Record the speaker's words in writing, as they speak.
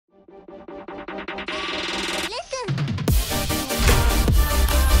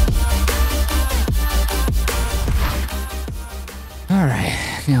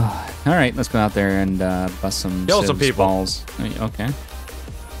right, let's go out there and bust some people. balls. Okay.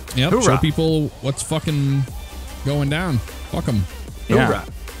 Yep. Hoorah. Show people what's fucking going down. Fuck them. Yeah. Hoorah.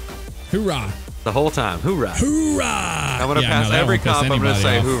 Hoorah. The whole time. Hoorah. Hoorah. I'm going to pass every cop. I'm going to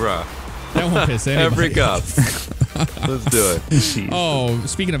say hoorah. That won't piss anybody Every cop. off. Let's do it. Jeez. Oh,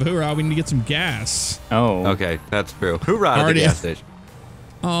 speaking of hoorah, we need to get some gas. Oh. Okay, that's true. Hoorah to the Already- gas station.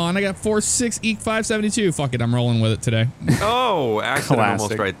 Oh, and I got 4.6 EEC 572. Fuck it, I'm rolling with it today. Oh, accident almost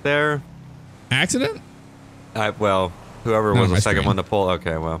Classic. right there. Accident? Well, whoever Not was on my the second screen. one to pull.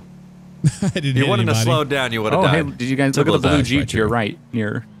 Okay, well. I didn't If you hit wanted to anybody. slow down, you would have Oh, hey, died. did you guys look at the Simple blue as that. Jeep to your right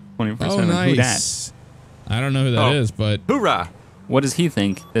near 24/7? Oh, Who dat? nice. I don't know who that is, but Hoorah. What does he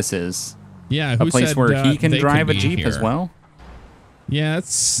think this is? yeah, A who place said, where he can they could drive a be Jeep as here? well? Yeah,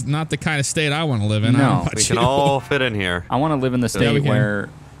 it's not the kind of state I want to live in. No. I don't know about We can you. all fit in here. I want to live in the we state can. where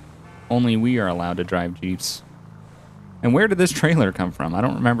only we are allowed to drive Jeeps. And where did this trailer come from? I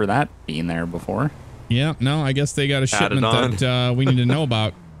don't remember that being there before. Yeah, no, I guess they got a Add it shipment on. that we need to know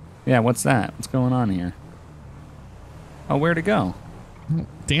about. Yeah, what's that? What's going on here? Oh, where'd it go?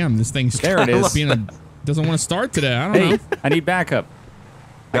 Damn, this thing's There it is. doesn't want to start today. I don't Hey, know. I need backup.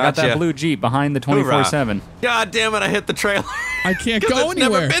 I got that Gotcha. blue Jeep behind the 24/7. God damn it, I hit the trailer. I can't 'Cause go it's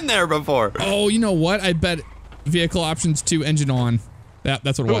anywhere. never been there before. Oh, you know what? I bet vehicle options 2 engine on.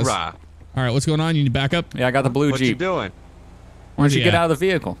 That's what it was. Hoorah. All right, what's going on? You need to back up? Yeah, I got the blue What you Jeep. doing? Why don't you he get at? out of the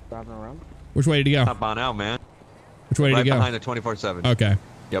vehicle? Driving around? Which way did he go? Hop on out, man. Which way did Right he go? behind the 24/7. Okay.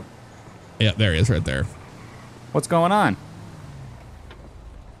 Yep. Yeah, there he is right there. What's going on?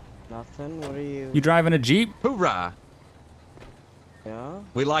 Nothing. What are you? You driving a Jeep? Hoorah. Yeah.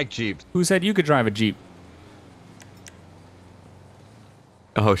 We like Jeeps. Who said you could drive a Jeep?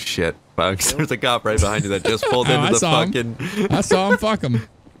 Oh, shit. Bugs. There's a cop right behind you that just pulled Oh, into I the saw him. fucking... I saw him. Fuck him.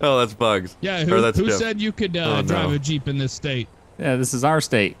 Oh, that's Bugs. Yeah, Or that's who Jeff. said you could Oh, no. drive a Jeep in this state? Yeah, this is our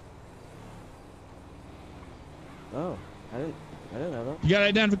state. Oh, I didn't know You got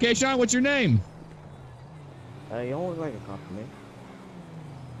identification on? What's your name? that. You don't look like a cop to me.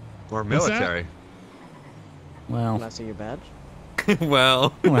 We're What's that? military. Can Well, I see your badge?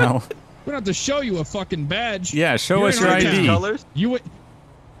 Well... well, We don't have to show you a fucking badge. yeah, show You're us in your our ID. town. Colors? You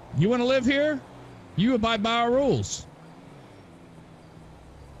want to live here? You abide by our rules.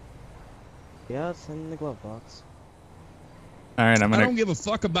 Yeah, it's in the glove box. All right, I'm I don't gonna. give a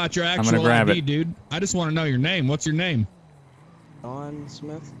fuck about your gonna actual grab ID, it. dude. I just want to know your name. What's your name? Don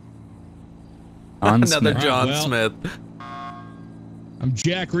Smith. On Another Smith. John Well- Smith. I'm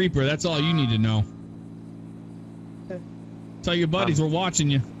Jack Reaper. That's all you need to know. Tell your buddies we're watching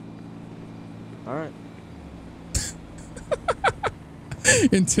you. All right.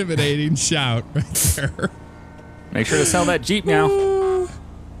 Intimidating shout right there. Make sure to sell that Jeep now.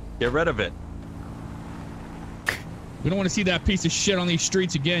 Get rid of it. We don't want to see that piece of shit on these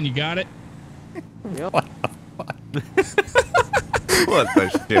streets again. You got it? Yep. What the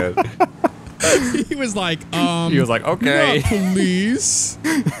shit? He was like, He was like, okay. not police,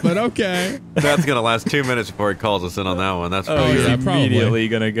 but okay. That's gonna last 2 minutes before he calls us in on that one. That's for Oh, sure. he's yeah, probably. immediately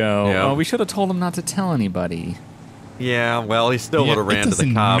gonna go. Yeah. Oh, we should have told him not to tell anybody. Yeah, well, he still Yeah, would have it ran to the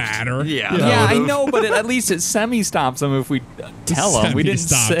doesn't cops. matter. Yeah, Yeah, that Yeah, I would've- know, but at least it semi-stops him if we tell him. We didn't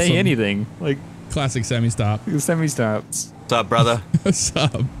Semi-stops say him. anything. Like, Classic semi-stop. semi-stops. What's up, brother? What's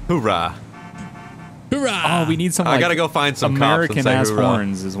up? Hoorah. Hoorah! Oh, we need some, I like, gotta go find some cops and American-ass say hoorah.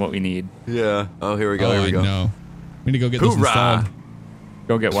 horns is what we need. Yeah. Oh, here we go. Oh, Here I we go. know. We need to go get this Hoorah. installed.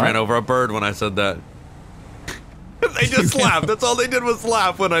 Go get Just ran what? over a bird when I said that. They just laughed. That's all they did was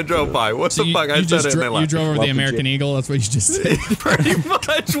laugh when I drove by. What So the fuck? I you said just it and they you laughed. drove over the Welcome, American Eagle. That's what you just did. Pretty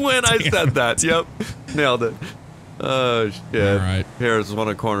much when I said that. Yep. Nailed it. Oh, shit. All right. Here's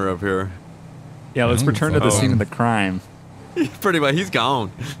one corner up here. Yeah, let's Oh, return to the fuck. scene of the crime. Pretty much. He's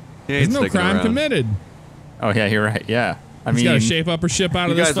gone. He ain't There's no sticking crime around. committed. Oh, yeah, you're right. Yeah. I He's got to mean, shape up or ship out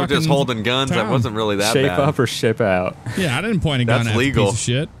You of this guys were fucking just holding guns. That town. wasn't really that shape bad. up or ship out. Yeah, I didn't point a gun That's at the legal. piece of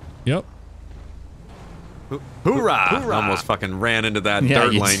shit. Yep. Hoorah! Hoorah. I almost fucking ran into that Yeah,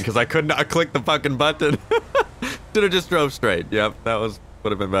 dirt you lane just- because I could not click the fucking button. Should have just drove straight. Yep, that would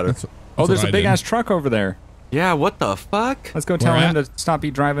have been better. Oh, there's what a I big did. ass truck over there. Yeah, what the fuck? Let's go tell Where him at? to stop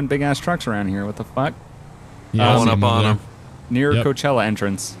driving big ass trucks around here. What the fuck? Yeah, I Rolling see up him over on there. him. Near Yep. Coachella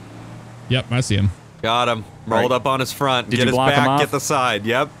entrance. Yep, I see him. Got him. Rolled Right. up on his front. Did get you his block him back. off? Get the side.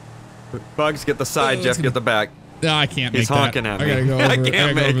 Yep. Bugs, get the side. Oh, Jeff, it's get the back. No, I can't He's make honking that. at me. I gotta go over. I can't gotta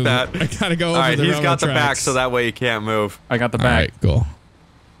go make over that. I gotta go All over right, the he's railroad got the back, tracks. so that way he can't move. I got the All back. right, cool. What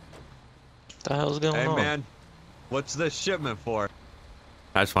the hell's going Hey, on? man, what's this shipment for?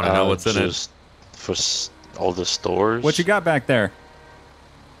 I just want to know what's in it. Just for all the stores. What you got back there?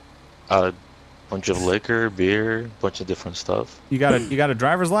 Bunch of liquor, beer, bunch of different stuff. You got a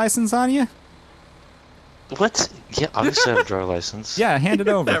driver's license on you? What? Yeah, obviously I have a driver license. Yeah, hand it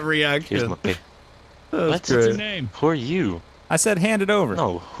That over. reaction. Here's my pay. That's What? great. What's your name? Who are you? I said hand it over.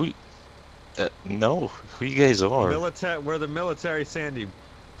 No, who? No, who you guys are? We're the military Sandy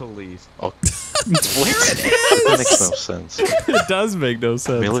police. Oh, that makes no sense. It does make no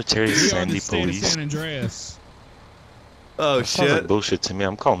sense. Military We are the Sandy state of police. San Andreas. Oh That sounds like shit. bullshit to me.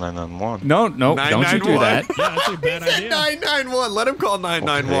 I'm calling 911. No, don't you do 991. that. Yeah, that's a bad He said idea. 991. Let him call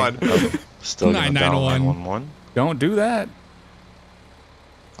 991. Okay, still gonna dial 991. 911. Don't do that.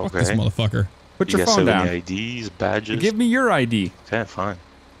 Fuck this Okay. motherfucker. Put You your guys phone have any down. IDs, badges? Give me your ID. Okay, fine.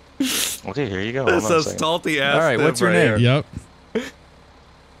 Okay, here you go. That's Hold on a a second. salty ass. All right, what's your name? Yep.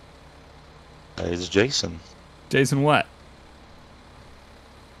 It's Jason. Jason what?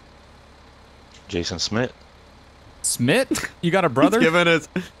 Jason Smith. Smith? You got a brother? Giving us.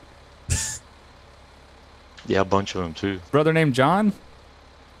 Yeah, a bunch of them too. Brother named John?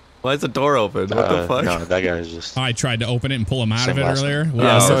 Why is the door open? What the fuck? No, that guy's just. I tried to open it and pull him out Same of it last earlier. name.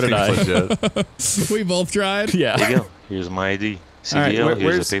 Yeah, Oh, so did seems I. legit. We both tried. Yeah. There you go. Here's my ID. CDL. All right, here's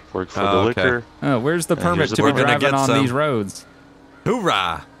where's- the paperwork for Oh, the okay. liquor. Oh, where's the And permit here's to the be We're gonna driving get on some. these roads?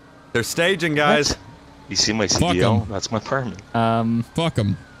 Hoorah! They're staging, guys. What? You see my Fuck CDL? 'em. That's my permit. Fuck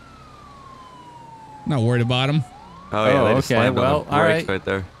him. Not worried about him. Oh yeah, Oh, they just okay, slammed on well, the all brakes right. right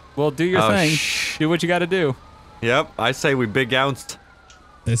there. Well, do your Oh, thing. shh. Do what you got to do. Yep, I say we big bounced.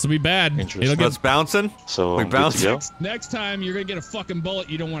 This will be bad. Interesting. It'll Let's get, bouncing. So We I'm good bounced. to go. next time you're gonna get a fucking bullet.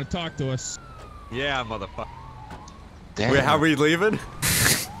 You don't want to talk to us. Yeah, motherfucker. Damn. Wait, how are we leaving?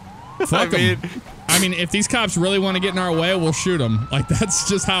 Fuck 'em. I mean, if these cops really want to get in our way, we'll shoot them. Like that's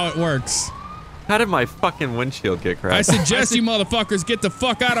just how it works. How did my fucking windshield get I cracked? suggest you motherfuckers get the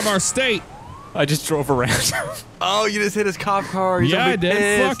fuck out of our state. I just drove around. Oh, you just hit his cop car. He's Yeah, gonna I be did.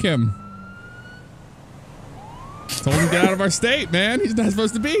 pissed. Fuck him. Told him to get out of our state, man. He's not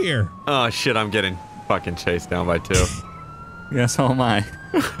supposed to be here. Oh shit, I'm getting fucking chased down by two. Yeah, so am I.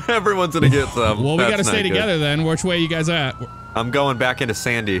 Everyone's gonna get some. Well, we That's gotta stay not good. together then. Which way you guys at? I'm going back into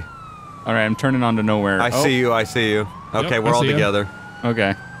Sandy. All right, I'm turning on to nowhere. I Oh, see you. I see you. Okay, Yep, we're I all see ya. together.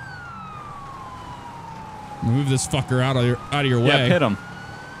 Okay. Move this fucker out of your way. Yeah, hit him.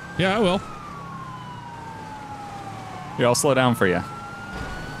 Yeah, I will. Here, I'll slow down for you.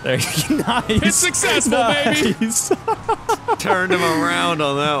 There you go. Nice. It's successful, baby. Nice. Turned him around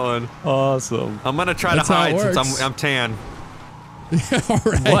on that one. Awesome. I'm gonna try That's to how it hide since works. I'm tan. All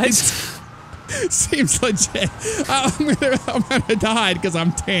right. What? Seems legit. I'm gonna hide because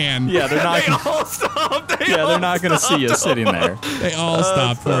I'm tan. Yeah, they're not. They all stopped. Yeah, they're not gonna see you stopped. sitting there. They all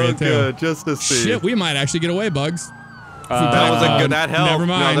stopped for you too. Good, just to see. Shit, we might actually get away, Bugs. That wasn't good. That helped. Never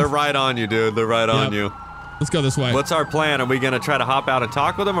mind. No, they're right on you, dude. They're right on Yep. you. Let's go this way. What's our plan? Are we gonna try to hop out and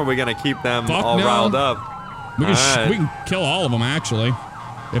talk with them, or are we gonna keep them Fuck all no. riled up? we can Alright. we can kill all of them actually,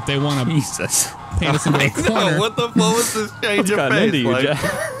 if they want to Jesus. paint us into a corner. No, what was this change What's of gotten face? into you, Like,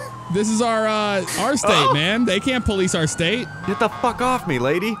 Jeff? This is our state, Oh. man. They can't police our state. get the fuck off me,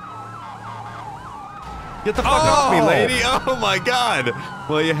 lady. Get the fuck off me, Oh. lady. Oh my god.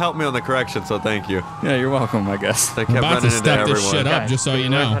 Well, you helped me on the correction, so thank you. Yeah, you're welcome, I guess. They I'm kept about to running into step this everyone. shit up, Okay. just so you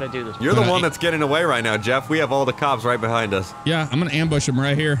Learn how know. to do this. You're the Gonna- one that's getting away right now, Jeff. We have all the cops right behind us. Yeah, I'm gonna ambush them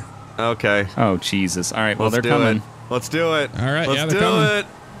right here. Okay. Oh, Jesus. All right, well, Let's they're do coming. it. Let's do it. All right, Let's yeah, they're do coming. it.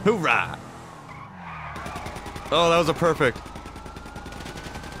 Hoorah. Oh, that was a perfect.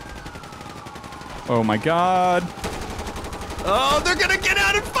 Oh, my God. Oh, they're gonna get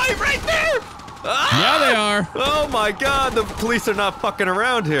out and fight right there. Ah! Yeah, they are. Oh my god, the police are not fucking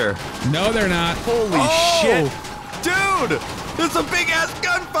around here. No, they're not. Holy shit. Dude, this is a big ass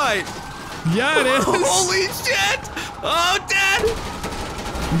gunfight. Yeah, it is. Holy shit. Oh, Dad.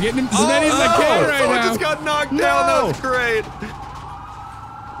 I'm getting as many as I can right someone now. just got knocked down. That was great.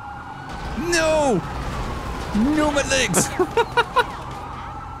 No! No, my legs!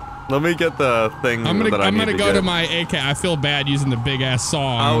 Let me get the thing I'm that I need gonna to go get. to my AK. I feel bad using the big ass saw.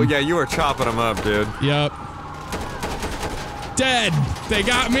 on Oh him. yeah, you were chopping them up, dude. Yep. Dead. They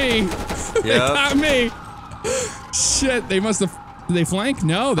got me. They Yep. got me. Shit. They must have. Did they flank?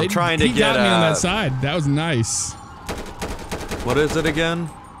 No. They. trying to he got get, me on that side. That was nice. What is it again?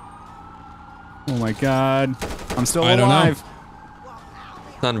 Oh, my God. I'm still I don't know. alive.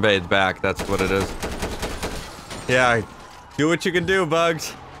 Sunbathed back, that's what it is. Yeah, do what you can do,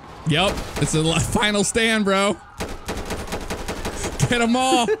 Bugs. Yep. It's the final stand, bro. Get them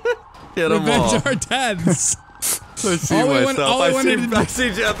all. Get them all. Revenge our deaths. I see all we myself. want- all I wanted to do- I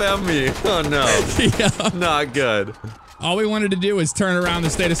see Jeff and me. Oh no, Yeah. not good. All we wanted to do was turn around the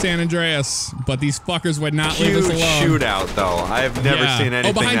state of San Andreas, but these fuckers would not leave us Huge alone. shootout, though. I have never seen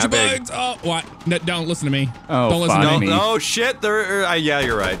anything behind that you, big. bugs! Oh, what? No, don't listen to me. Oh, don't listen to me. Oh, shit. Yeah,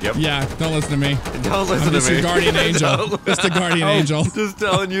 you're right. Yep. Yeah, don't listen to me. Don't listen I'm to just me. your guardian angel. Just the guardian angel. Just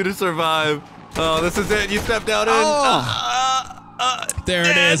telling you to survive. Oh, this is it. You stepped out in. There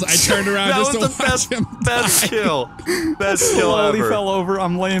it is. I turned around just to watch him best die. kill. Best kill Slowly ever. fell over.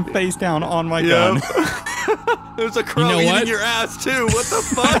 I'm laying face down on my gun. There's a crow You know eating what? your ass too. What the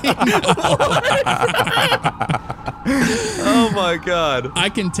fuck? Oh my god. I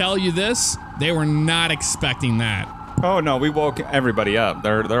can tell you this. They were not expecting that. Oh no, we woke everybody up.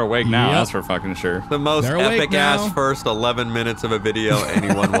 They're awake now. Yep. That's for fucking sure. The most They're awake epic now. ass first 11 minutes of a video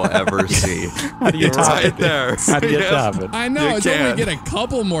anyone will ever see. How do you top Right it? there. How do you Yes. top it? I know. You I was hoping can't. to get a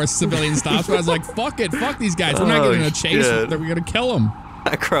couple more civilian stops, but I was like, fuck it. Fuck these guys. We're not Oh, getting a chase. shit. We're going to kill them.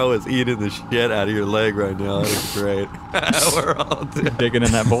 That crow is eating the shit out of your leg right now. That is great. We're all dead. Digging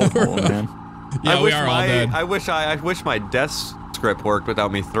in that bullet hole, man. Yeah, we wish are all dead. I wish my death script worked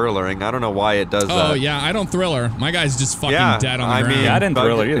without me thrillering. I don't know why it does that. Oh, yeah. I don't thriller. My guy's just fucking dead on the ground. Yeah, I didn't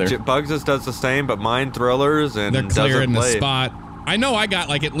thriller either. Bugs just does the same, but mine thrillers and They're doesn't clearing the play. spot. I know I got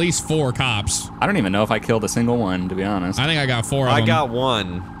like at least 4 cops. I don't even know if I killed a single one, to be honest. I think I got 4 of them. I got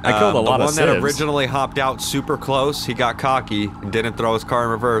one. I killed a lot the of one that civs. originally hopped out super close. He got cocky and didn't throw his car in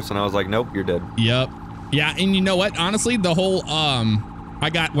reverse, and I was like, "Nope, you're dead." Yep. Yeah, and you know what? Honestly, the whole when I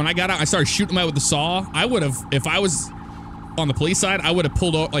got out, I started shooting them out with the saw. I would have, if I was on the police side, I would have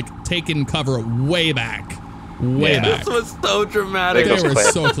pulled out, like taken cover way back, way back. This was so dramatic. They were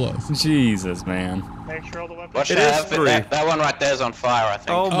so close. Jesus, man. Make sure all the weapons. Watch It that is outfit. 3. That one right there is on fire, I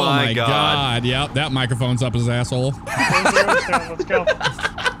think. Oh my god. Yep, that microphone's up his asshole. Let's go.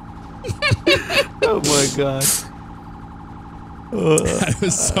 Oh my god. That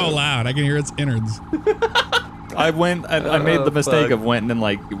was so loud. I can hear its innards. I made the Oh, mistake fuck. of went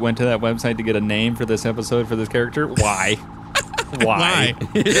to that website to get a name for this episode for this character. Why? Why?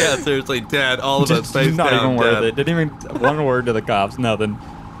 Yeah, seriously, dead. All of us Just face not down even worth dead. it. Didn't even one word to the cops. Nothing.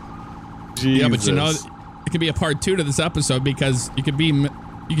 Jesus. Yeah, but you know, it could be a part 2 to this episode because you could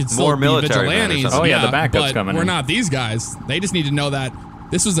still More be military men or vigilantes. something. Oh, yeah, the backup's but coming we're in. not these guys. They just need to know that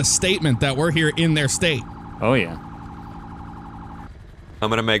this was a statement that we're here in their state. Oh yeah. I'm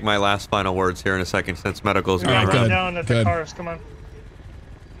gonna make my last final words here in a second since medical's All going right, Run good. down at the good. cars. Come on.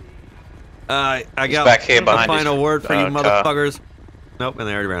 I got back here a behind final you. word for you Car. motherfuckers. Nope, and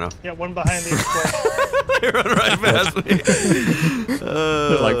they already ran off. Yeah, one behind the Explorer. They run right past me.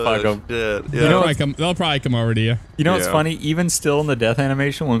 Like, fuck 'em. Shit. Yeah. They'll probably come over to you. You know what's Yeah. funny? Even still in the death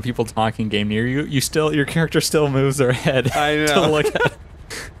animation, when people talk in game near you, your character still moves their head I know. to look at.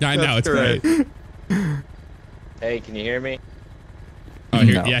 I know, it's That's great. Hey, can you hear me? Oh,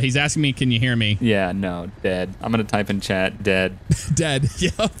 here, No. yeah, he's asking me, can you hear me? Yeah, no, dead. I'm gonna type in chat, dead. Dead.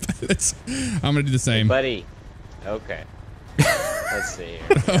 Yep. I'm gonna do the same. Buddy. Okay. Let's see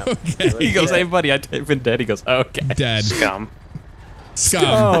here. Yep. Okay. He goes, hey buddy, I type in dead. He goes, okay. Dead. Scum.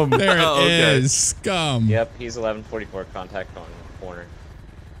 Scum. There it is. Oh, okay. Scum. Yep, he's 1144 contact on corner.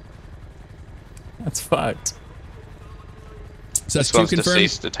 That's fucked. So that's This 2 one's confirmed.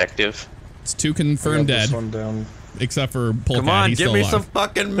 deceased detective. It's 2 confirmed dead. This one down. Except for Polecat. Come on, he's give still me alive. some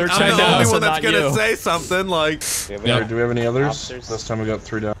fucking. They're I'm trying the to only us one and that's not gonna you. say something like. Do we Yeah. have Do we have any others? Officers? This time we got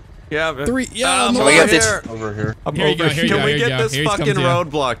 3 down. Yeah. 3. Yeah, I'm no, we over got this- here. Over here. I'm Here you go, over here you Can go, we here you get go. this Here he's fucking coming to you. road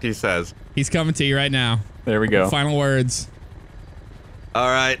blocked? He says. He's coming to you right now. There we go. Final words. All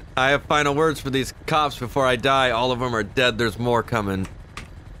right, I have final words for these cops before I die. All of them are dead. There's more coming.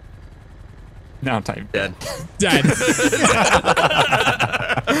 Now type Dead. Dead.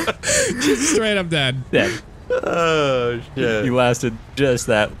 Just straight up dead. dead. Oh shit. You lasted just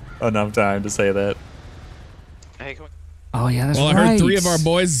that enough time to say that. Hey, come on. Oh yeah, that's Well, I right. heard 3 of our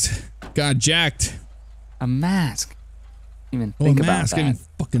boys got jacked. A mask. Even Oh, think a about mask. that. Didn't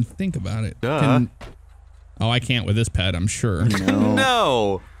fucking think about it. Duh. Oh, I can't with this pet, I'm sure. No.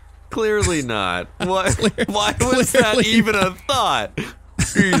 No, clearly not. Why? Why was that clearly even a thought?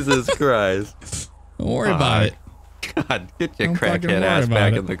 Jesus Christ. Don't worry about it. God, get your Don't fucking crackhead worry ass about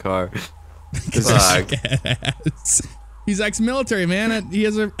back it. in the car. Fuck. Fuck. He's ex-military, man. He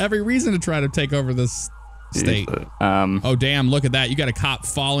has every reason to try to take over this state. Jesus. Oh, damn. Look at that. You got a cop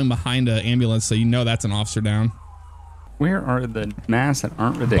falling behind an ambulance, so you know that's an officer down. Where are the masks that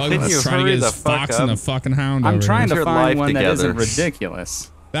aren't Bug ridiculous? you is trying to hurry get the his fuck fox up? and the fucking hound I'm over trying here. to your find life one that together. isn't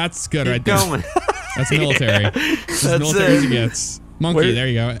ridiculous. That's good Keep right there. going. That's military. As That's military as it. it gets. Monkey, Where- there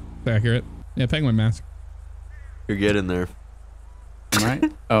you go. Accurate. Yeah, penguin mask. You're getting there.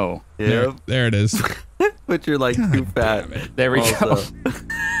 Right? Oh, Yep. There it is. But you're like too fat. there we go. Also.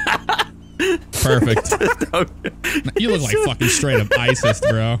 Perfect. You look like fucking straight up ISIS,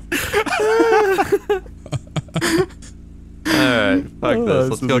 bro. Alright, fuck this.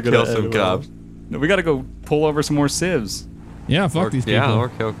 Let's go kill some cops. No, we gotta go pull over some more civs. Yeah, fuck these people. Yeah, or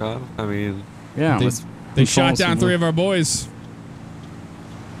kill cops. I mean, Yeah, They shot down 3 of our boys.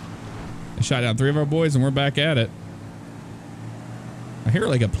 They shot down 3 of our boys, and we're back at it. I hear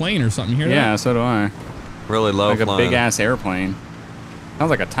like a plane or something. You hear that? Yeah, so do I. really low Like a flying. big ass airplane. Sounds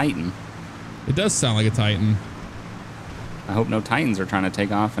like a Titan. It does sound like a Titan. I hope no Titans are trying to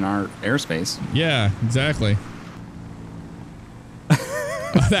take off in our airspace. Yeah, exactly.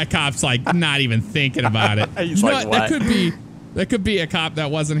 That cop's like not even thinking about it. He's You know like, what? what? That could be a cop that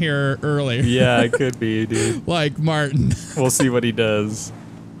wasn't here earlier. Yeah, it could be, dude. Like Martin. We'll see what he does.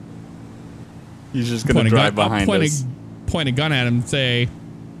 He's just gonna drive behind us. Point a gun at him and say,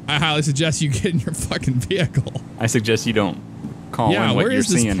 I highly suggest you get in your fucking vehicle. I suggest you don't call Yeah, in what where you're is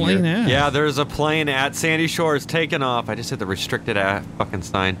this seeing plane here. at? Yeah, there's a plane at Sandy Shores taking off. I just hit the restricted fucking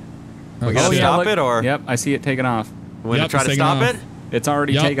sign. We Okay. gotta Oh, yeah, stop look. it, or Yep, I see it taking off. we gonna Yep, try it's to taking stop off. it? It's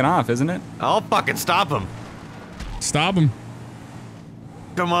already Yep. taken off, isn't it? I'll fucking stop him. Stop him.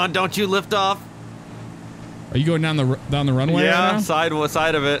 Come on, don't you lift off? Are you going down the runway Yeah, right side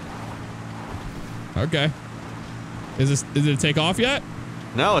of it. now? Okay. Is it a take off yet?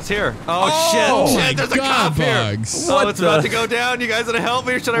 No, it's here. Oh Oh, my shit, there's a God, cop here. Bugs. Oh, What it's about the- to go down. You guys gonna help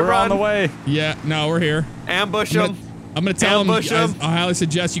me or should I We're run? on the way. Yeah, no, we're here. Ambush I'm him. gonna tell him. Ambush him. I highly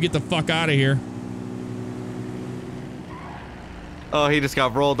suggest you get the fuck out of here. Oh, he just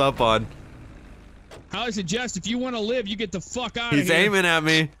got rolled up on. Highly suggest if you want to live, you get the fuck out of He's here. aiming at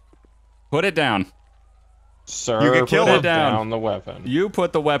me. Put it down. Sir, You can kill put him. down the weapon. You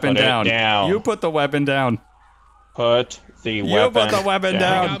put the weapon Put it down. down. You put the weapon down. Put the You weapon put the weapon They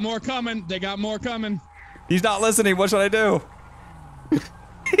down. got more coming. They got more coming. He's not listening. What should I do?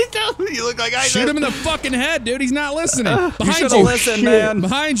 You look like I Shoot him in the fucking head, dude. He's not listening. You Behind should you. have listened, man.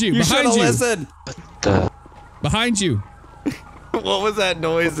 Behind you. You should Behind have you. listened. Behind you. What was that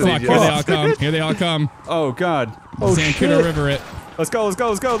noise? that Fuck, he here they all just- come. Here they all come. Oh, God. Zancudo River it. Let's go, let's go,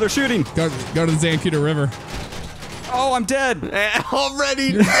 let's go. They're shooting. Go to the Zancudo River. Oh, I'm dead.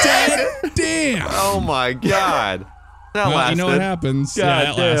 Already Dead. Damn. Oh my god. That Well, lasted. you know what happens. God Yeah,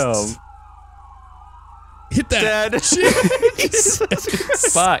 that damn. lasts. Hit that. Dead. Jesus.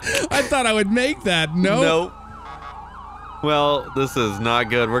 Fuck. I thought I would make that. Nope. Nope. Well, this is not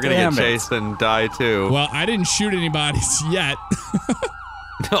good. We're gonna Damn get it. chased and die too. Well, I didn't shoot anybody yet.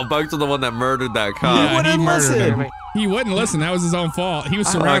 No, Bugs was the one that murdered that You cop. Yeah, he wouldn't murdered listen. him. He wouldn't listen. That was his own fault. He was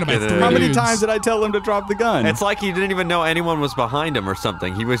surrounded by reckon 3 it How is. many dudes. times did I tell him to drop the gun? It's like he didn't even know anyone was behind him or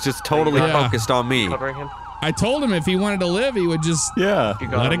something. He was just totally Yeah. focused on me. Covering him. I told him if he wanted to live, he would just yeah. You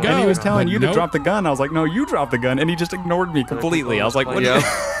got let it him. go. And he was telling But you nope. to drop the gun. I was like, no, you drop the gun. And he just ignored me completely. I was like, what? Yep.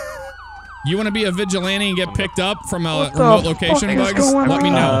 You want to be a vigilante and get picked up from a What the remote fuck location, is Bugs? going Let me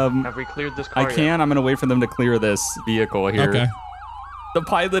on? know. Have we cleared this I car yet? can. I'm going to wait for them to clear this vehicle here. Okay. The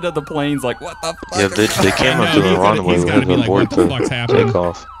pilot of the plane's like, what the fuck? Yeah, they came I up know, to the he's gotta- runway he's gotta with be a like, board what the to fuck's happening? take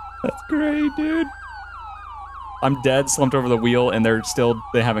off. That's great, dude. I'm dead, slumped over the wheel, and they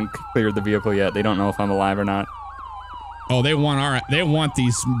haven't cleared the vehicle yet. They don't know if I'm alive or not. Oh, they want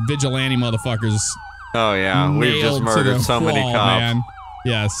these vigilante motherfuckers Oh yeah, we've just nailed to the murdered so many wall, cops. man.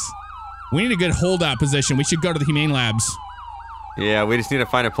 Yes. We need a good holdout position. We should go to the Humane Labs. Yeah, we just need to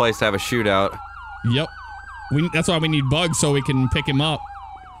find a place to have a shootout. Yep. That's why we need Bugs so we can pick him up.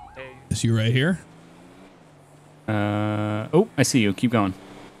 Is you right here? Oh, I see you. Keep going.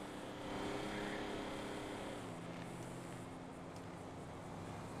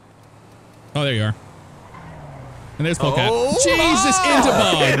 Oh, there you are. And there's Polecat. Oh, Jesus, into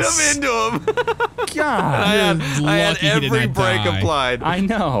Bugs. Hit him into him. God. I had lucky he did every not break die. applied. I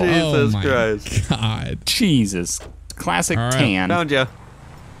know. Jesus oh my Christ. God. Jesus. Classic All right. tan. Found you.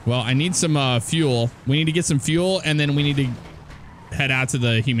 Well, I need some fuel. We need to get some fuel, and then we need to head out to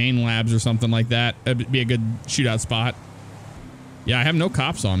the Humane Labs or something like that. That'd be a good shootout spot. Yeah, I have no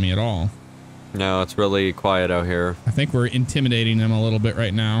cops on me at all. No, it's really quiet out here. I think we're intimidating them a little bit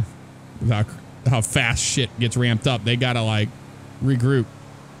right now. With how fast shit gets ramped up. They gotta, like, regroup.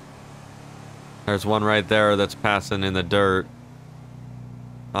 There's one right there that's passing in the dirt.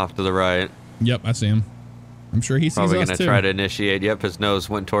 Off to the right. Yep, I see him. I'm sure he sees Probably us gonna too. try to initiate. Yep, his nose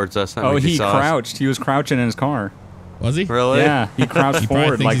went towards us. I Oh, think he saw us. crouched. He was crouching in his car. Was he? Really? Yeah, he crouched He probably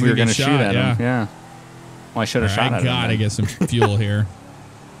forward thinks like he's we were gonna going to get shoot shot, at him. Yeah. Well, I should have shot I at him. gotta then. get some fuel here.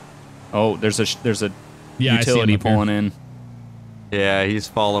 Oh, there's a Yeah, I see him utility up here. pulling in. Yeah, he's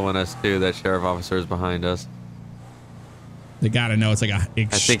following us too. That sheriff officer is behind us. They gotta know it's like a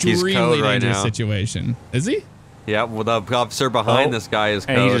think he's extremely code right dangerous now. situation. Is he? Yeah, well, the officer behind Oh. this guy is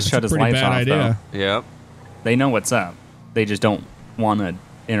Hey, he code. just shut his Pretty lights bad off, idea. Yep. though. They know what's up. They just don't want to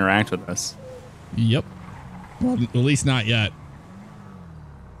interact with us. Yep. Well, at least not yet.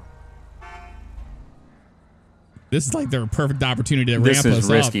 This is like their perfect opportunity to This ramp is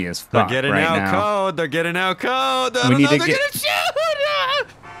us risky up. as They're fuck getting right out now. code. They're getting out code. I We don't need know, to they're get- gonna shoot.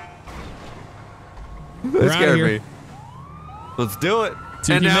 We're That outta scared here. me. Let's do it.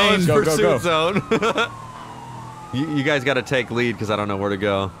 Too And now humane. it's Go, go, pursuit go. zone. you guys got to take lead because I don't know where to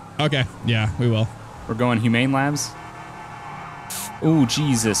go. Okay. Yeah, we will. We're going Humane Labs. Oh,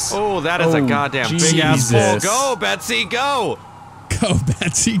 Jesus. Oh, that is a Oh, goddamn big ass bull. Jesus. Go, Betsy, go. Go,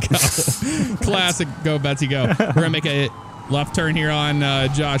 Betsy, go. Classic, go, Betsy, go. We're going to make a left turn here on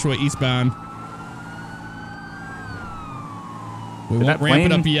Joshua eastbound. We Did won't that ramp it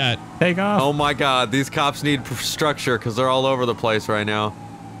plane- up yet. Take off. Oh my God, these cops need structure because they're all over the place right now.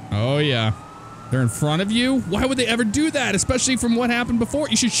 Oh, yeah. They're in front of you? Why would they ever do that? Especially from what happened before.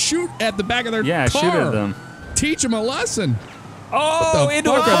 You should shoot at the back of their Yeah, car. shoot at them. Teach them a lesson. Oh, the into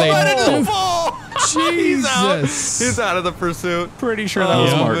fuck a are they car. Right into doing? the ball. He's out. Jesus. He's out of the pursuit. Pretty sure that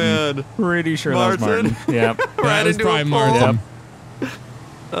was Oh, Martin. man. Pretty sure that was Martin? Martin. Yep. That Right was into a probably pole. Martin.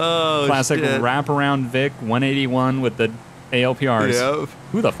 Oh, Classic shit. wraparound Vic 181 with the ALPRs. Yep.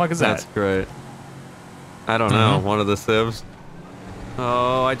 Who the fuck is That's that? great. I don't know. One of the civs.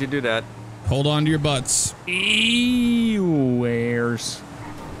 Oh, I did do that. Hold on to your butts. Where's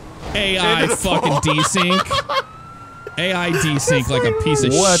AI fucking desync. AI desync like a piece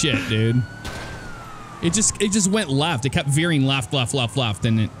of What? shit, dude. It just went left. It kept veering left,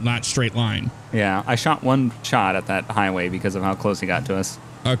 and it, not straight line. Yeah, I shot one shot at that highway because of how close he got to us.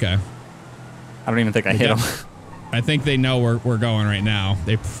 Okay. I don't even think I hit him. I think they know we're going right now.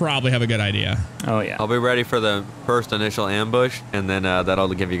 They probably have a good idea. Oh, yeah. I'll be ready for the first initial ambush, and then that'll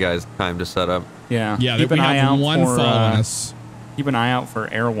give you guys time to set up. Yeah. Yeah, Keep we an eye have out one for, following us. Keep an eye out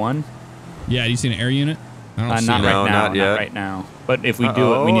for Air 1. Yeah, do you see an air unit? I don't see Not it. right No, now. not yet. Not right now. But if we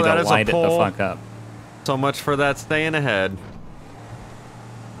do it, we need that to is a light it the pole. fuck up. So much for that staying ahead.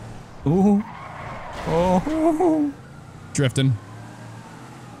 Ooh. Oh. Drifting.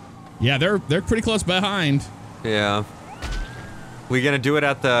 Yeah, they're pretty close behind. Yeah. We gonna do it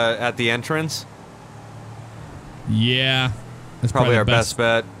at the entrance? Yeah. That's Probably the our best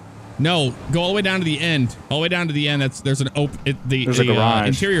bet. No, go all the way down to the end. All the way down to the end. There's an open. There's a garage.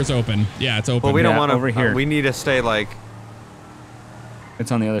 Interior's open. Yeah, it's open. Well, we don't Yeah, want to. over here. We need to stay like.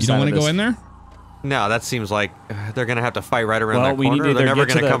 It's on the other You side don't want of to go this. in there? No, that seems like they're gonna have to fight right around Well, that we need corner. to They're either never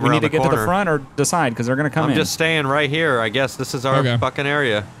get to gonna the, come we around need to the get to corner. the front or decide because they're going to come I'm in. just staying right here. I guess this is our Okay. fucking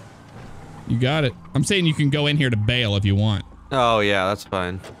area. You got it. I'm saying you can go in here to bail if you want. Oh yeah, that's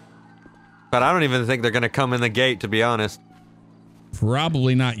fine. But I don't even think they're gonna come in the gate, to be honest.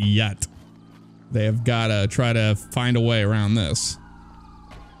 Probably not yet. They have got to try to find a way around this.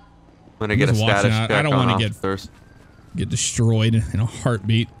 I'm gonna get a just watching status out. check I don't on wanna get- officers. Get destroyed in a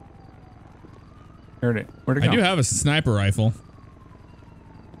heartbeat. Where'd it I go? do have a sniper rifle.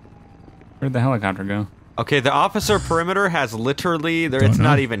 Where'd the helicopter go? Okay, the officer perimeter has literally there. It's Don't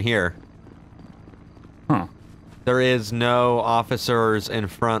not know. even here. Huh. There is no officers in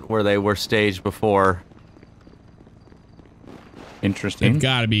front where they were staged before. Interesting. They've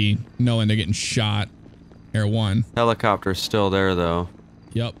got to be knowing they're getting shot. Air 1. Helicopter's still there though.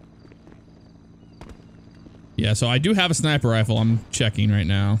 Yep. Yeah, so I do have a sniper rifle. I'm checking right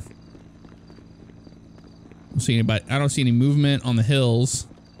now. I don't see any movement on the hills.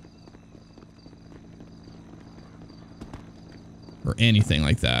 Or anything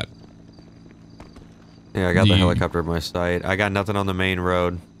like that. Yeah, I got the You- helicopter in my sight. I got nothing on the main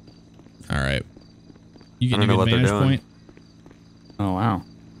road. Alright. You I getting don't a know good what they're vantage doing. point? Oh, wow.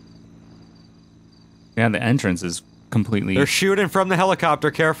 Yeah, the entrance is completely... They're shooting from the helicopter.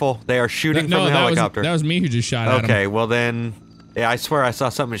 Careful. They are shooting No, from the helicopter. that was me who just shot at him. Okay, well then, yeah, I swear I saw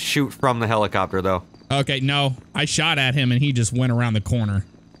something shoot from the helicopter though. Okay, no. I shot at him and he just went around the corner.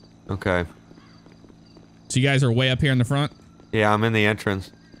 Okay. So you guys are way up here in the front? Yeah, I'm in the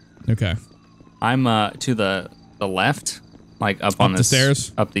entrance. Okay. I'm to the left, like up on the this,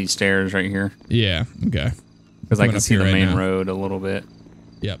 stairs? up these stairs right here, Yeah, okay. because I Coming can up see here the right main now. road a little bit.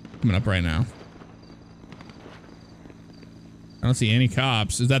 Yep, coming up right now. I don't see any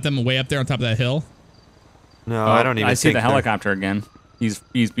cops. Is that them way up there on top of that hill? No, I don't even. I see think the they're- helicopter again. He's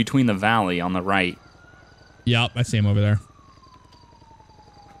between the valley on the right. Yep, I see him over there.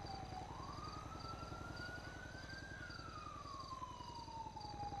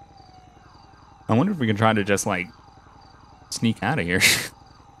 I wonder if we can try to just like sneak out of here.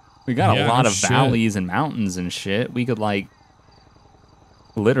 We got Yeah, a lot no of shit. valleys and mountains and shit. We could like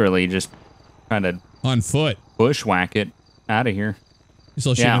literally just kind of On foot. bushwhack it out of here. You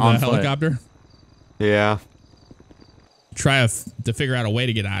still shooting Yeah, the on foot. helicopter? Yeah. Try to figure out a way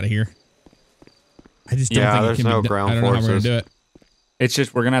to get out of here. I just don't Yeah, think it there's can no be ground I don't know how we're gonna forces. do it. It's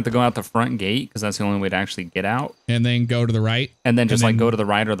just we're gonna have to go out the front gate because that's the only way to actually get out. And then go to the right. And then just And like then- go to the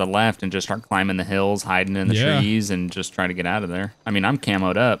right or the left and just start climbing the hills, hiding in the Yeah. trees, and just try to get out of there. I mean, I'm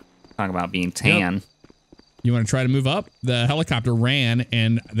camoed up. Talk about being tan. You want to try to move up? The helicopter ran,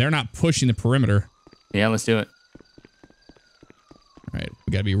 and they're not pushing the perimeter. Yeah, let's do it. All right,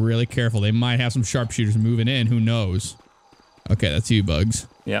 we gotta be really careful. They might have some sharpshooters moving in. Who knows? Okay, that's you, Bugs.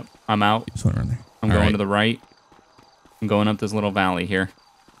 Yep, I'm out. Just went around there. I'm All going right. to the right. I'm going up this little valley here.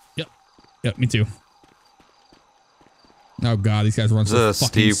 Yep, me too. Oh god, these guys run It's so a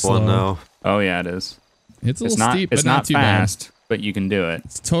fucking steep one, slow. though. Oh yeah, it is. It's a It's little not. steep, but It's not not too fast, but you can do it. bad.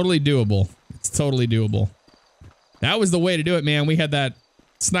 It's totally doable. It's totally doable. That was the way to do it, man. We had that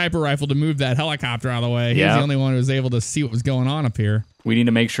sniper rifle to move that helicopter out of the way. He was Yeah. the only one who was able to see what was going on up here. We need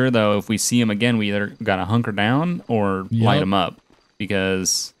to make sure though, if we see him again, we either gotta hunker down or light Yep. him up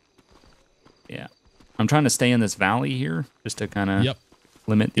because, yeah, I'm trying to stay in this valley here just to kind of Yep.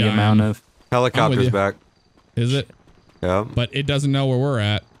 limit the Yeah, I amount am. of. Helicopter's you. back. Is it? Yeah. But it doesn't know where we're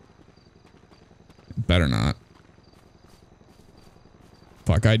at. Better not.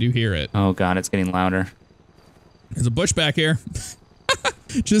 Fuck, I do hear it. Oh god, it's getting louder. There's a bush back here.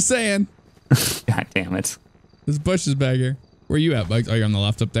 Just saying. God damn it. There's bushes back here. Where you at, Bugs? Oh, you're on the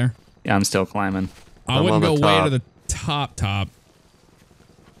left up there? Yeah, I'm still climbing. I I'm wouldn't on go the way top. to the top.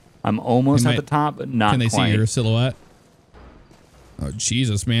 I'm almost Can at they- the top, but not Can they quite. see your silhouette? Oh,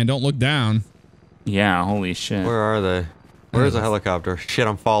 Jesus, man. Don't look down. Yeah, holy shit. Where are they? Where's the helicopter? Shit,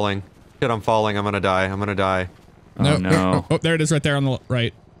 I'm falling. Shit, I'm falling. I'm gonna die. I'm gonna die. Oh no. Oh, there it is right there on the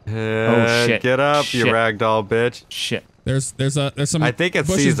right. shit. Get up, you Shit. ragdoll bitch. Shit. There's some I think it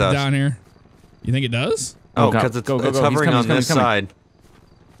bushes sees us. down here. You think it does? Oh, Oh, go- because it's, go, go, it's go. He's hovering coming, on he's coming, this he's coming. side.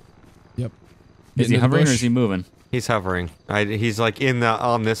 Yep. Is he hovering or is he moving? He's hovering. He's like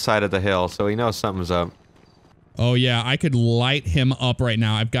on this side of the hill, so he knows something's up. Oh yeah, I could light him up right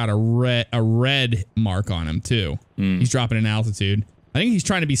now. I've got a red mark on him too. He's dropping in altitude. I think he's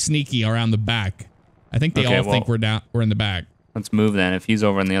trying to be sneaky around the back. I think they Okay, all think well- we're in the back. Let's move then. If he's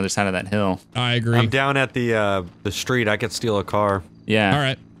over on the other side of that hill. I agree. I'm down at the street. I could steal a car. Yeah. All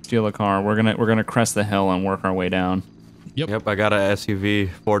right. Steal a car. We're gonna crest the hill and work our way down. Yep, I got a SUV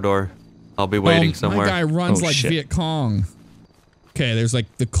 4-door. I'll be waiting somewhere. My guy runs Oh, like shit. Viet Cong. Okay, there's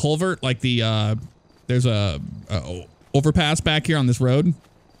like the culvert, like the there's a overpass back here on this road.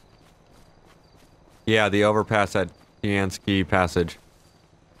 Yeah, the overpass at Yansky Passage.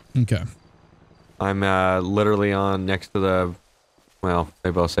 Okay. I'm literally on next to the. Well, they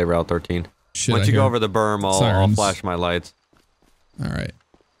both say Route 13. Shit, Once I you go hear over the berm, I'll sirens. flash my lights. All right.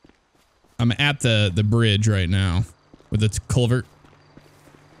 I'm at the bridge right now with its culvert.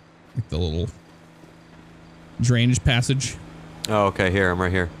 Like the little drainage passage. Oh, okay. Here, I'm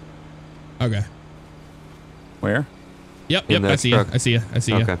right here. Okay. Where? Yep, In yep, I that see you. truck. I see you. I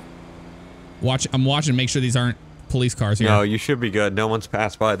see you. Okay. I'm watching to make sure these aren't police cars here. No, you should be good. No one's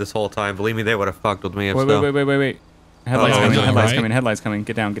passed by this whole time. Believe me, they would have fucked with me if Wait, so. wait. Headlights Oh, coming. no, Headlights right? coming. Headlights coming.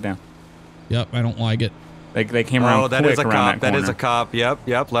 Get down. Get down. Yep, I don't like it. They came around Oh, that quick is a around cop. that That corner. is a cop. Yep.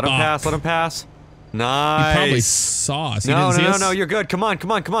 Let him Fuck. pass. Let him pass. He Nice. probably saw us. He No, didn't see us? no. You're good. Come on. Okay,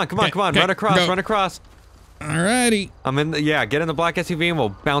 Come on. okay, Run across. go. Run across. Alrighty. I'm in the. Yeah, get in the black SUV and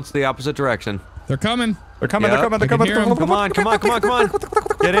we'll bounce the opposite direction. They're coming. They're coming. Yep. They're coming. They're I can coming. hear 'em. Come on. Get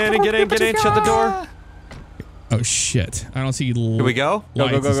in. Shut the door. Oh shit. I don't see Here we go. Go,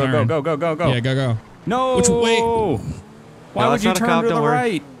 lights go, and siren. go. Yeah, go. No. Which way? Why No, would it's you not a turn cop, to the don't worry.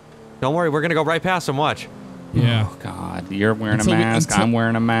 right? Don't worry. We're gonna go right past him. Watch. Yeah. Oh, God. You're wearing Until a we- mask. until- I'm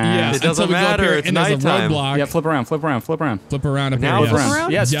wearing a Yeah. mask. It doesn't until we go up matter, here it's and there's a nighttime. roadblock. Yeah, flip around. Flip around up Now here. flip yes.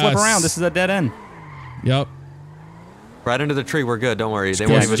 around? Yes, flip around. This is a dead end. Yep. Right under the tree. We're good. Don't worry. They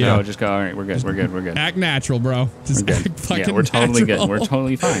Yeah, won't just even know. go. Just go. All right, we're good. Act natural, bro. Just We're good. act fucking Yeah, we're totally natural. good. We're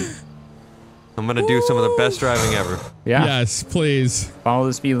totally fine. I'm gonna do some of the best driving ever. Yeah. Yes, please. Follow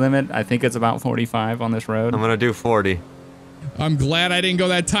the speed limit. I think it's about 45 on this road. I'm gonna do 40. I'm glad I didn't go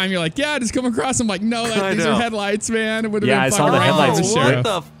that time. You're like, yeah, just come across. I'm like, no, I these are know. headlights, man. It would have Yeah, been I saw fucking the right headlights for and the shit. sheriff.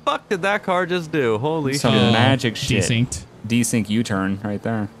 What the fuck did that car just do? Holy Some shit. magic shit. Desynced. Desync U-turn right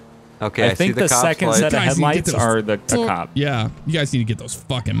there. Okay, I think see the cops second light. set of Guys need to get headlights those- are the cop. Yeah, you guys need to get those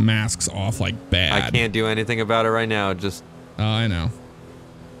fucking masks off like bad. I can't do anything about it right now. Just, Oh, I know.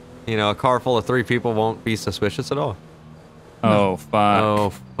 a car full of 3 people won't be suspicious at all. Oh, fuck. Oh,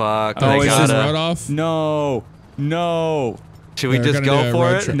 fuck. Oh, I is this gotta- road off? No. Should we They're just gonna do go a for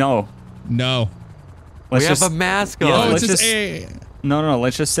road it? trip. No. No. Let's We just have a mask Yeah, on. Oh, let's it's just just- a. No.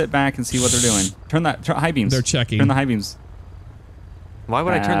 Let's just sit back and see what they're doing. Turn high beams. They're checking. Turn the high beams. Why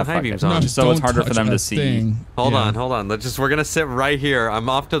would I turn the high fuck beams it. on? No, just so it's Don't harder for touch them a to see. thing. Hold Yeah. on. We're gonna sit right here. I'm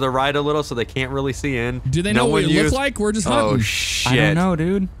off to the right a little so they can't really see in. Do they know what we look like? We're just hunting. Oh shit! I don't know,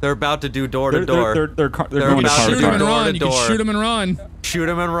 dude. They're about to do door to door. They're They're going to about car to to Shoot him do and car. door run. to You can door. shoot him and run. Shoot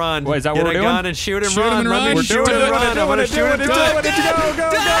him and run. Wait, is that what Get we're a doing? gun and shoot him, Shoot him run. and Let run. me Shoot shoot him him and run. run. I'm gonna shoot him.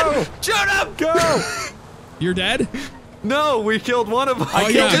 Go. Shoot him. Go. You're dead? No, we killed one of them. Oh,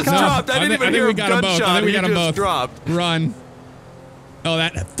 He yeah, just no. dropped. I didn't even hear we him got them both. gunshot. I think we He got them just both. dropped. Run. Oh,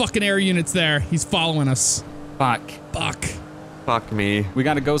 that fucking air unit's there. He's following us. Fuck. Fuck me. We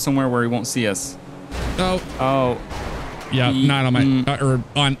got to go somewhere where he won't see us. Oh. Yeah, not on my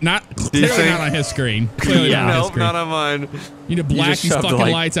clearly not on his screen. Clearly not on his Nope, screen. not on mine. You need to black just these shoved, fucking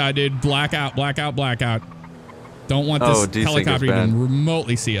like- lights out, dude. Black out. Don't want this desync is helicopter even bad.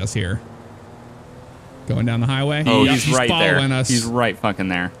 remotely see us here. Going down the highway. Oh, Yep, he's right there. following us. He's right fucking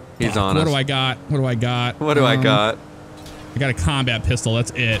there. He's Fuck, on what us. do I got? What do I got? I I got a combat pistol.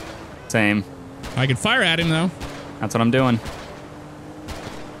 That's it. Same. I can fire at him though. That's what I'm doing.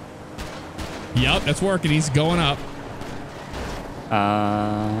 Yep, that's working. He's going up.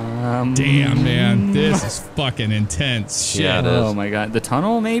 Damn, man, this is fucking intense shit. Yeah, it is. Oh my god. The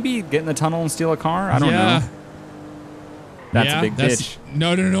tunnel, maybe? Get in the tunnel and steal a car? I don't know. That's a big bitch.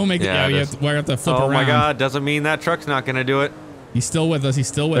 No, make it. Yeah, Yeah, it you is. have to flip Oh around. my god, doesn't mean that truck's not gonna do it. He's still with us.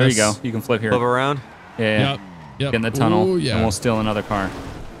 There you go. You can flip here. Flip around. Yeah. Yep. Get in the tunnel, Ooh, yeah. and we'll steal another car.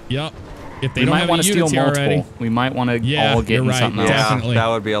 Yep. If they We don't might have want any to steal units here multiple. already. We might want to Yeah, all get you're in right. something Yeah. else. Definitely. That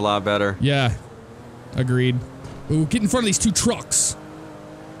would be a lot better. Yeah. Agreed. Ooh, get in front of these two trucks.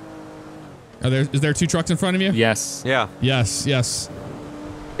 Is there two trucks in front of you? Yes. Yeah. Yes.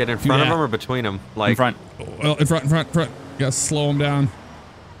 Get in front of that. them or between them? Like In front. Well, in front. Gotta slow them down.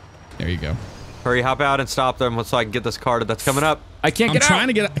 There you go. Hurry, hop out and stop them so I can get this car that's coming up. I can't I'm get out. trying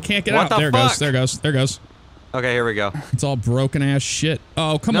to get. I can't get What out. the There it fuck? goes. There goes. Okay, here we go. It's all broken ass shit.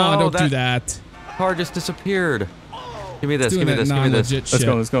 Oh, come on! No, Don't do that. Car just disappeared. Give me this. Doing Give me that this. Give me this. non-legit Let's shit.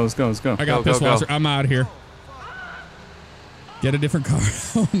 go. Let's go. I got Go, a pistol go. officer. I'm out of here. Get a different car.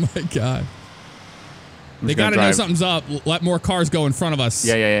 Oh my god. They gotta know something's up. Let more cars go in front of us.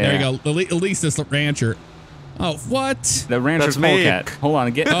 Yeah. There you go. At least this rancher. Oh, what? The rancher's That's me. Polecat. Hold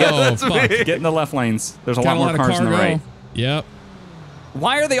on. Oh, fuck. Get in the left lanes. There's a Got lot more cars in the right. Yep.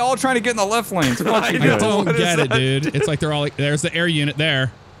 Why are they all trying to get in the left lanes? Fuck you I guys. don't What is get it, that? dude. It's like they're all like, there's the air unit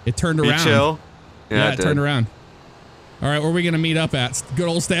there. It turned Be around. chill. Yeah, it it did. turned around. All right, where are we gonna meet up at? Good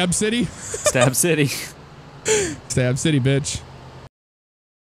old Stab City? Stab City. Stab City, bitch.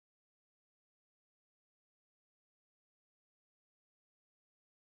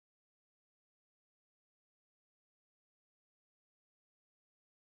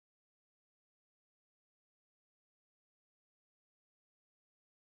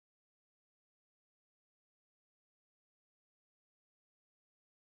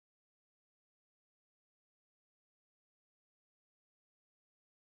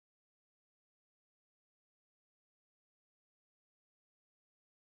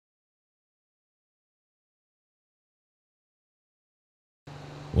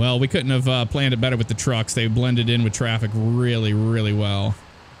 Well, we couldn't have planned it better with the trucks. They blended in with traffic really, really well.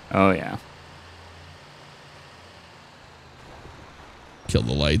 Oh, yeah. Kill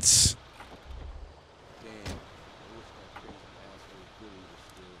the lights.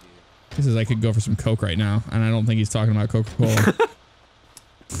 He says I could go for some Coke right now, and I don't think he's talking about Coca-Cola.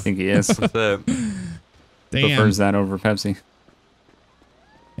 I think he is. That's it. Damn. Prefers that over Pepsi.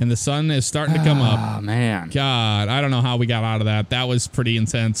 And the sun is starting to come up. Oh, man. God, I don't know how we got out of that. That was pretty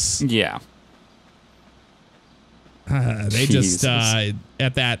intense. Yeah. They just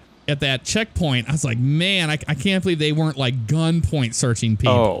at that checkpoint, I was like, man, I can't believe they weren't like gunpoint searching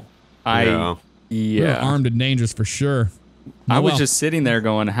people. Oh, They were armed and dangerous for sure. I Oh, was well. just sitting there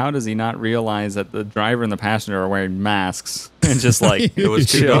going, how does he not realize that the driver and the passenger are wearing masks and just like It was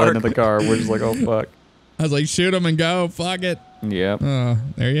too chilling dark. in the car? We're just like, oh, fuck. I was like, shoot them and go. Fuck it. Yep.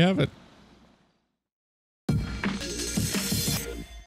 There you have it.